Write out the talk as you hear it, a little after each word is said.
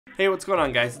Hey, what's going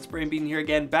on, guys? It's Brainbean here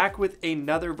again, back with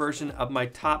another version of my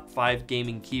top 5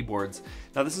 gaming keyboards.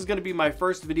 Now, this is going to be my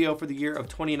first video for the year of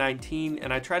 2019,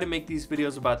 and I try to make these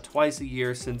videos about twice a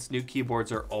year since new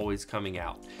keyboards are always coming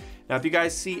out. Now, if you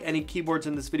guys see any keyboards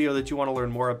in this video that you want to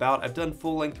learn more about, I've done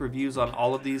full-length reviews on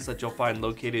all of these that you'll find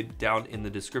located down in the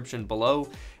description below.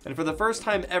 And for the first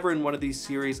time ever in one of these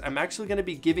series, I'm actually going to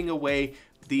be giving away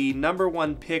the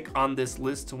 #1 pick on this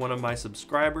list to one of my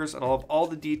subscribers, and I'll have all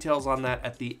the details on that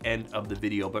at the end of the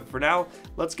video. But for now,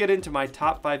 let's get into my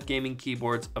top 5 gaming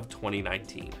keyboards of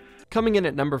 2019. Coming in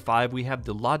at number 5, we have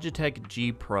the Logitech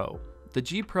G PRO. The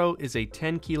G PRO is a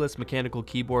 10 keyless mechanical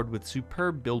keyboard with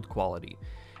superb build quality.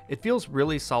 It feels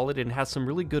really solid and has some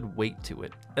really good weight to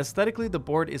it. Aesthetically, the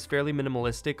board is fairly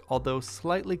minimalistic, although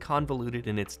slightly convoluted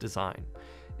in its design.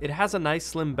 It has a nice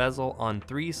slim bezel on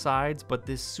 3 sides, but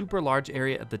this super large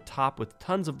area at the top with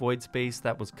tons of void space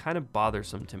that was kind of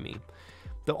bothersome to me.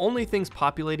 The only things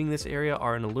populating this area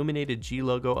are an illuminated G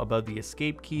logo above the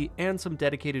escape key and some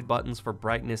dedicated buttons for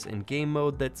brightness and game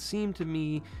mode that seem to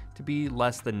me to be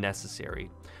less than necessary.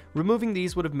 Removing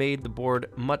these would have made the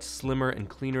board much slimmer and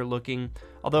cleaner looking,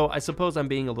 although I suppose I'm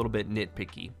being a little bit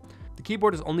nitpicky. The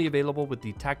keyboard is only available with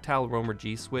the tactile Roamer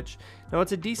G switch. Now,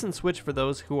 it's a decent switch for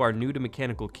those who are new to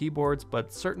mechanical keyboards,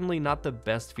 but certainly not the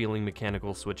best feeling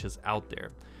mechanical switches out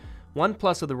there. One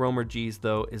plus of the Roamer Gs,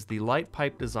 though, is the light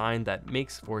pipe design that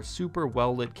makes for super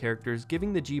well-lit characters,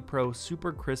 giving the G PRO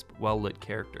super crisp, well-lit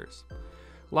characters.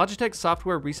 Logitech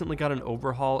software recently got an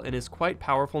overhaul and is quite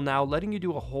powerful now, letting you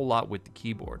do a whole lot with the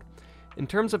keyboard. In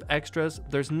terms of extras,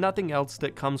 there's nothing else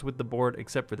that comes with the board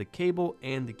except for the cable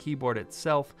and the keyboard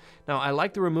itself. Now, I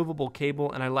like the removable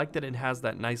cable, and I like that it has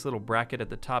that nice little bracket at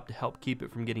the top to help keep it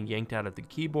from getting yanked out of the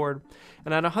keyboard.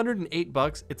 And at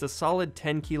 $108, it's a solid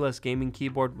 10 keyless gaming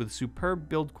keyboard with superb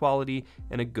build quality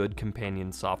and a good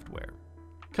companion software.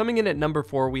 Coming in at number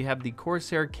 4, we have the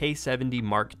Corsair K70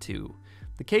 MK.2.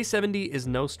 The K70 is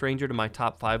no stranger to my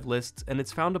top 5 lists, and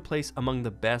it's found a place among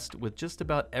the best with just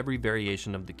about every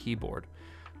variation of the keyboard.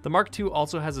 The MK.2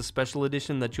 also has a special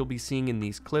edition that you'll be seeing in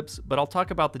these clips, but I'll talk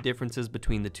about the differences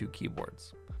between the two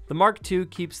keyboards. The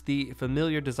MK.2 keeps the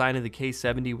familiar design of the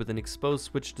K70 with an exposed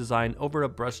switch design over a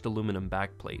brushed aluminum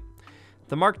backplate.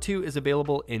 The MK.2 is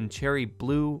available in cherry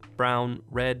blue, brown,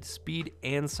 red, speed,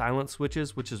 and silent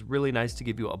switches, which is really nice to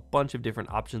give you a bunch of different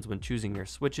options when choosing your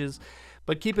switches.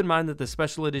 But keep in mind that the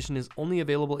special edition is only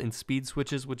available in speed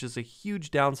switches, which is a huge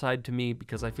downside to me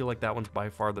because I feel like that one's by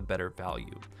far the better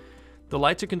value. The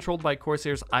lights are controlled by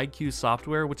Corsair's iQ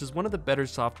software, which is one of the better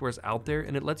softwares out there,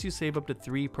 and it lets you save up to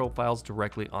 3 profiles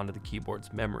directly onto the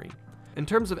keyboard's memory. In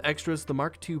terms of extras, the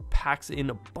MK.2 packs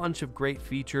in a bunch of great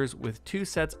features with 2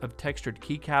 sets of textured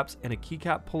keycaps and a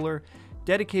keycap puller,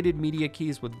 dedicated media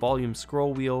keys with volume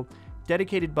scroll wheel,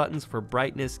 dedicated buttons for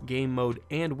brightness, game mode,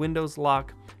 and Windows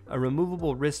lock, a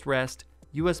removable wrist rest,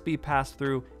 USB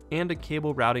pass-through, and a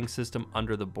cable routing system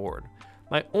under the board.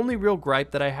 My only real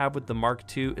gripe that I have with the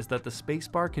MK.2 is that the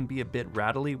spacebar can be a bit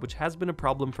rattly, which has been a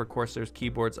problem for Corsair's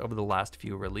keyboards over the last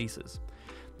few releases.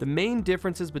 The main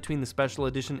differences between the special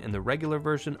edition and the regular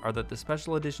version are that the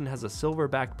special edition has a silver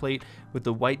backplate with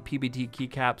the white PBT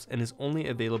keycaps and is only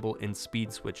available in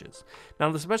speed switches.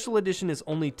 Now, the special edition is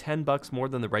only $10 more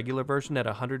than the regular version at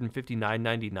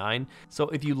 $159.99, so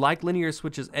if you like linear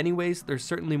switches anyways, there's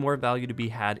certainly more value to be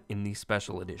had in the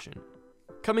special edition.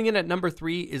 Coming in at number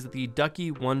 3 is the Ducky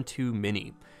One 2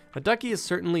 Mini. Now, Ducky is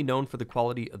certainly known for the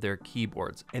quality of their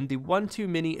keyboards, and the One 2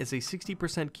 Mini is a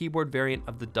 60% keyboard variant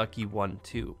of the Ducky One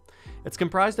 2. It's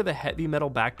comprised of a heavy metal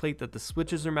backplate that the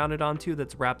switches are mounted onto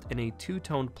that's wrapped in a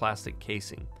 2-toned plastic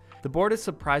casing. The board is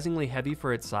surprisingly heavy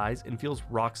for its size and feels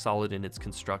rock solid in its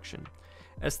construction.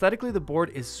 Aesthetically, the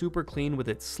board is super clean with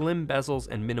its slim bezels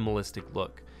and minimalistic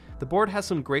look. The board has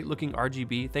some great looking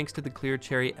RGB thanks to the clear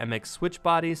cherry MX switch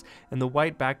bodies and the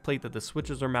white backplate that the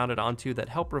switches are mounted onto that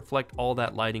help reflect all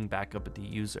that lighting back up at the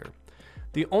user.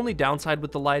 The only downside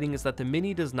with the lighting is that the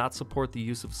Mini does not support the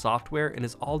use of software and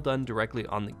is all done directly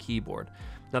on the keyboard.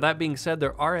 Now, that being said,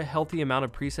 there are a healthy amount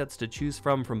of presets to choose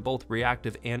from both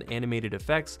reactive and animated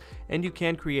effects, and you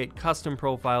can create custom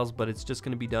profiles, but it's just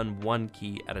going to be done one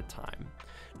key at a time.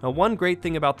 Now, one great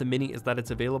thing about the Mini is that it's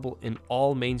available in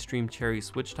all mainstream Cherry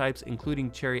switch types,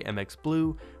 including Cherry MX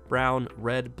Blue, brown,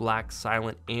 red, black,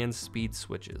 silent, and speed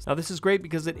switches. Now, this is great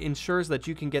because it ensures that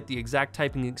you can get the exact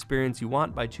typing experience you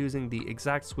want by choosing the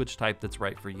exact switch type that's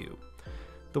right for you.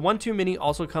 The One 2 Mini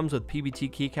also comes with PBT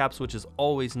keycaps, which is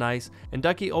always nice, and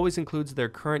Ducky always includes their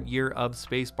current year of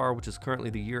spacebar, which is currently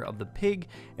the year of the pig,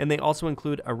 and they also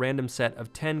include a random set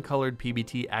of 10 colored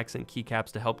PBT accent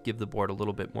keycaps to help give the board a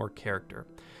little bit more character.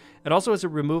 It also has a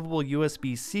removable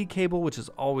USB-C cable, which is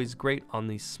always great on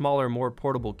these smaller, more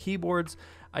portable keyboards.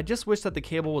 I just wish that the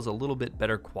cable was a little bit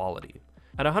better quality.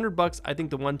 At $100, I think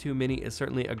the 1-2 Mini is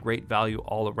certainly a great value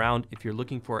all around if you're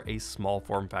looking for a small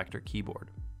form factor keyboard.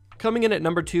 Coming in at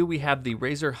number 2, we have the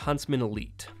Razer Huntsman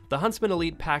Elite. The Huntsman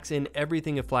Elite packs in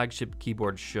everything a flagship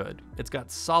keyboard should. It's got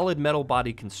solid metal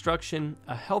body construction,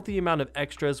 a healthy amount of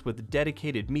extras with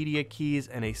dedicated media keys,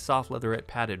 and a soft leatherette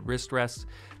padded wrist rest.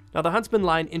 Now, the Huntsman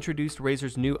line introduced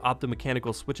Razer's new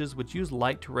optomechanical switches, which use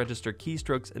light to register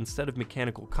keystrokes instead of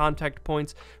mechanical contact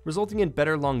points, resulting in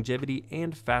better longevity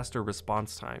and faster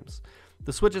response times.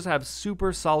 The switches have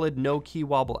super solid no key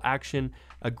wobble action,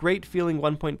 a great feeling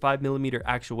 1.5mm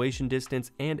actuation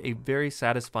distance, and a very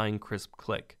satisfying crisp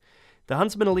click. The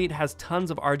Huntsman Elite has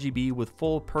tons of RGB with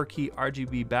full per key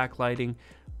RGB backlighting,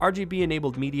 RGB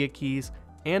enabled media keys,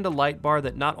 and a light bar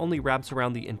that not only wraps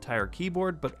around the entire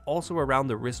keyboard, but also around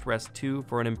the wrist rest too,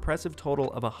 for an impressive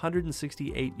total of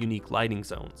 168 unique lighting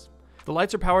zones. The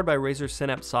lights are powered by Razer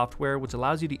Synapse software, which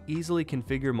allows you to easily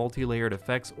configure multi-layered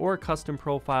effects or custom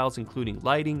profiles, including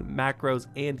lighting, macros,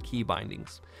 and key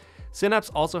bindings. Synapse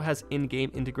also has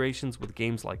in-game integrations with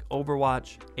games like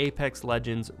Overwatch, Apex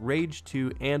Legends, Rage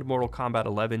 2, and Mortal Kombat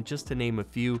 11, just to name a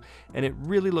few, and it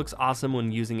really looks awesome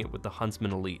when using it with the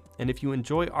Huntsman Elite. And if you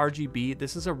enjoy RGB,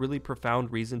 this is a really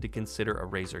profound reason to consider a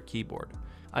Razer keyboard.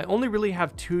 I only really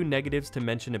have 2 negatives to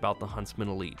mention about the Huntsman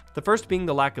Elite. The first being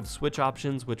the lack of switch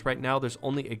options, which right now there's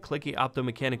only a clicky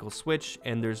optomechanical switch,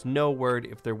 and there's no word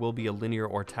if there will be a linear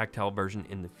or tactile version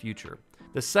in the future.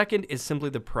 The second is simply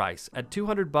the price. At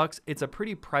 $200, it's a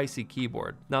pretty pricey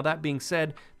keyboard. Now that being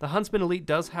said, the Huntsman Elite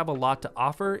does have a lot to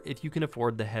offer if you can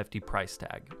afford the hefty price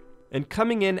tag. And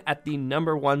coming in at the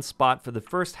number 1 spot for the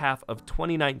first half of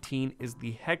 2019 is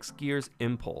the Hexgears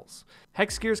Impulse.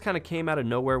 Hexgears kind of came out of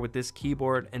nowhere with this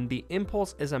keyboard, and the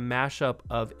Impulse is a mashup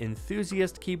of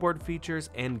enthusiast keyboard features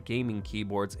and gaming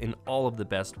keyboards in all of the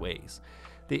best ways.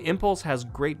 The Impulse has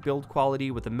great build quality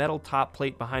with a metal top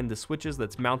plate behind the switches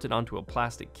that's mounted onto a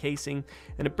plastic casing,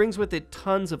 and it brings with it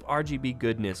tons of RGB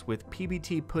goodness with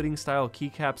PBT pudding style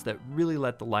keycaps that really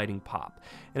let the lighting pop.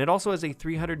 And it also has a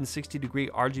 360-degree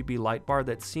RGB light bar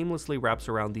that seamlessly wraps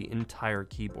around the entire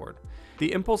keyboard.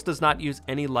 The Impulse does not use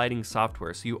any lighting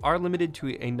software, so you are limited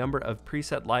to a number of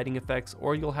preset lighting effects,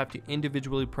 or you'll have to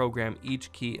individually program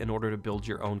each key in order to build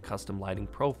your own custom lighting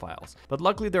profiles. But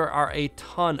luckily there are a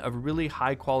ton of really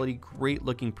high quality, great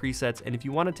looking presets, and if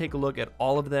you want to take a look at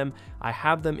all of them, I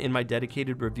have them in my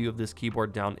dedicated review of this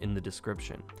keyboard down in the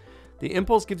description. The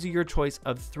Impulse gives you your choice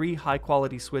of 3 high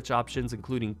quality switch options,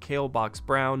 including Kale Box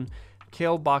Brown,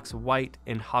 Kale Box White,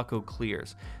 and Hako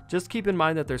Clears. Just keep in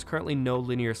mind that there's currently no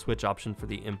linear switch option for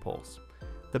the Impulse.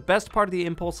 The best part of the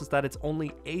Impulse is that it's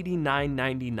only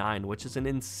 $89.99, which is an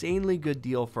insanely good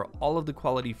deal for all of the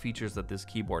quality features that this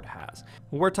keyboard has.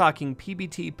 We're talking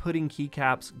PBT pudding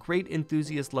keycaps, great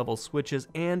enthusiast level switches,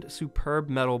 and superb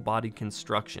metal body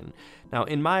construction. Now,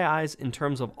 in my eyes, in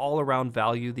terms of all around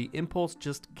value, the Impulse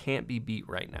just can't be beat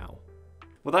right now.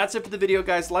 Well, that's it for the video,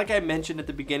 guys. Like I mentioned at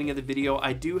the beginning of the video,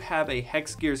 I do have a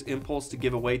Hexgears Impulse to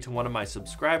give away to one of my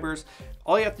subscribers.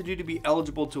 All you have to do to be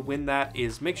eligible to win that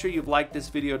is make sure you've liked this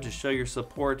video to show your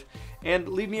support, and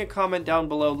leave me a comment down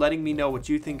below letting me know what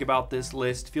you think about this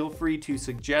list. Feel free to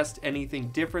suggest anything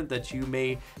different that you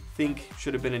may think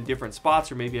should have been in different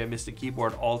spots, or maybe I missed a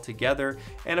keyboard altogether.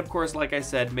 And of course, like I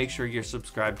said, make sure you're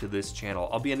subscribed to this channel.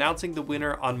 I'll be announcing the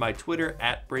winner on my Twitter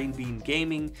at Brainbean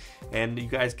Gaming, and you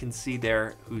guys can see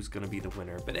there who's going to be the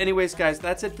winner. But anyways, guys,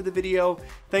 that's it for the video.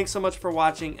 Thanks so much for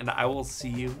watching, and I will see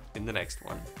you in the next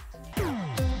one.